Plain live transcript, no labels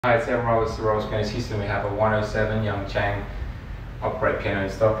Hi, it's Evan Roberts, the Rolls Pianos Houston. We have a 107 Young Chang upright piano in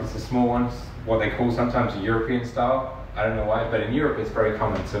stock. It's a small one, what they call sometimes a European style. I don't know why, but in Europe it's very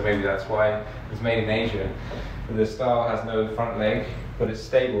common, so maybe that's why it's made in Asia. The style has no front leg, but it's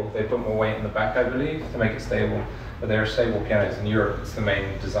stable. They put more weight in the back, I believe, to make it stable. But they're stable pianos. In Europe, it's the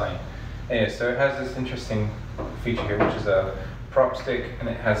main design. Anyway, so it has this interesting feature here, which is a prop stick, and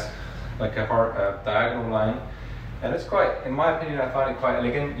it has like a diagonal line. And it's quite, in my opinion, I find it quite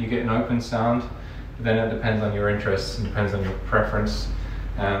elegant. You get an open sound, but then it depends on your interests and depends on your preference.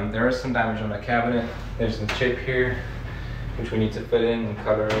 There is some damage on the cabinet. There's some chip here, which we need to fill in and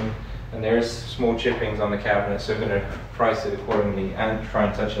color in. And there's small chippings on the cabinet, so we're going to price it accordingly and try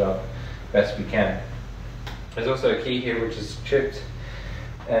and touch it up best we can. There's also a key here which is chipped,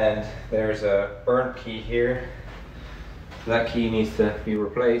 and there's a burnt key here. That key needs to be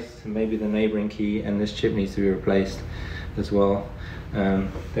replaced, maybe the neighboring key, and this chip needs to be replaced as well.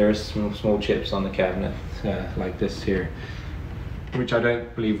 There's some small chips on the cabinet, like this here, which I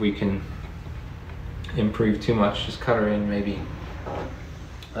don't believe we can improve too much, just color in maybe.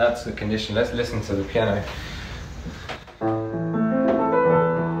 That's the condition. Let's listen to the piano.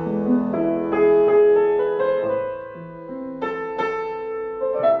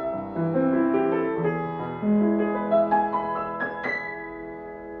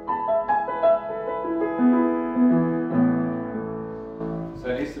 So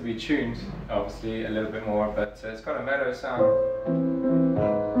it needs to be tuned, obviously, a little bit more, but it's got a mellow sound.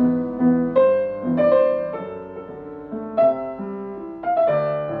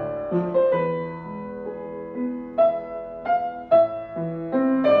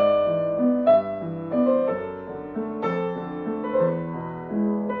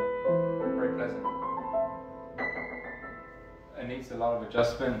 Very pleasant. It needs a lot of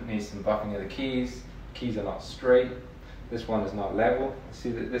adjustment, needs some buffing of the keys. The keys are not straight. This one is not level.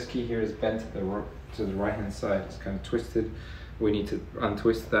 See that this key here is bent to the right hand side. It's kind of twisted. We need to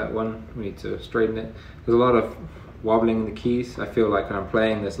untwist that one. We need to straighten it. There's a lot of wobbling in the keys. I feel like when I'm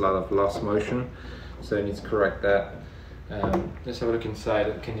playing there's a lot of lost motion, so I need to correct that. Let's have a look inside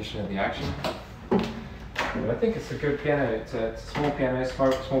at the condition of the action. I think it's a good piano. It's a small piano,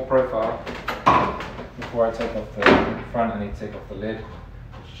 small profile. Before I take off the front, I need to take off the lid,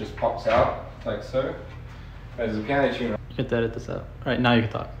 which just pops out like so. As a piano tuner, you can edit this out. All right, now you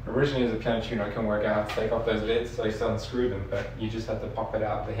can talk. Originally as a piano tuner, I couldn't work out how to take off those lids, so I used to unscrew them, but you just have to pop it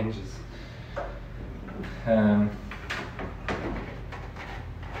out of the hinges.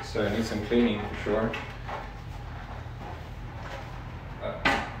 So it needs some cleaning for sure.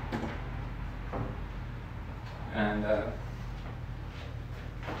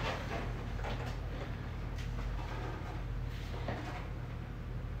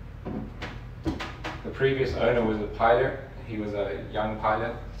 The previous owner was a pilot. He was a young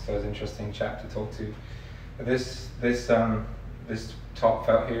pilot, so it was an interesting chap to talk to. This top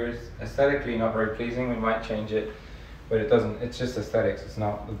felt here is aesthetically not very pleasing. We might change it, but it doesn't. It's just aesthetics. It's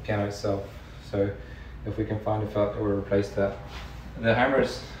not the piano itself. So if we can find a felt, we'll replace that. The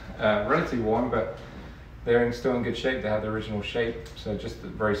hammer's relatively worn, but they're still in good shape. They have the original shape, so just the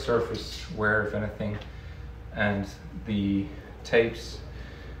very surface wear, if anything. And the tapes,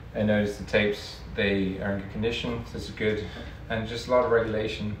 I noticed the tapes, they are in good condition, so it's good. And just a lot of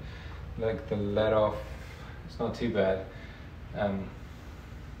regulation, like the let off, it's not too bad. And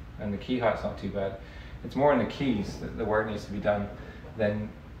the key height's not too bad. It's more in the keys that the work needs to be done than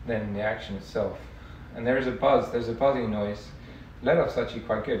the action itself. And there's a buzzing noise. Let off's actually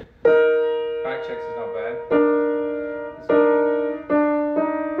quite good. Back checks is not bad. It's a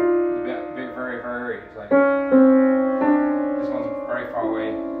bit very, it's like, this one's very far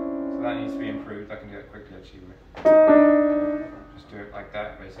away, so that needs to be improved. I can do it quickly actually. Just do it like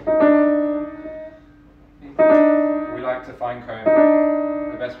that basically. We like to fine comb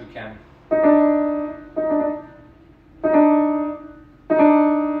the best we can.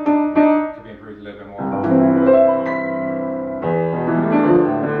 Could be improved a little bit more.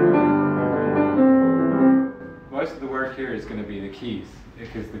 Most of the work here is going to be the keys,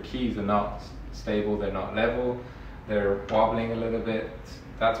 because the keys are not stable, they're not level, they're wobbling a little bit.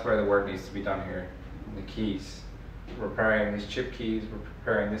 That's where the work needs to be done here. The keys, repairing these chip keys,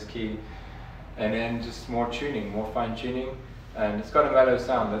 repairing this key, and then just more tuning, more fine tuning. And it's got a mellow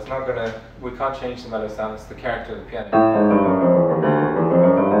sound. That's not gonna, we can't change the mellow sound, it's the character of the piano.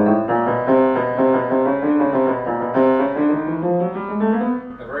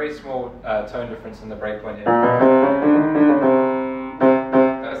 A very small tone difference in the breakpoint here.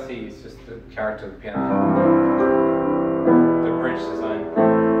 That's C, it's just the character of the piano. The bridge design.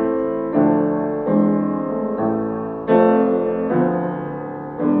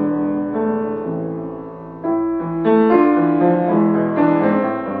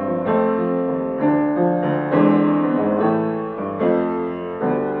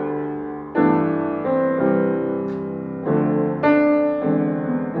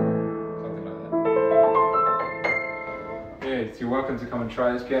 welcome to come and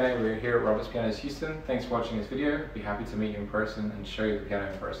try this piano. We're here at Robert's Pianos Houston. Thanks for watching this video. Be happy to meet you in person and show you the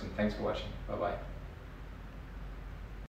piano in person. Thanks for watching. Bye bye.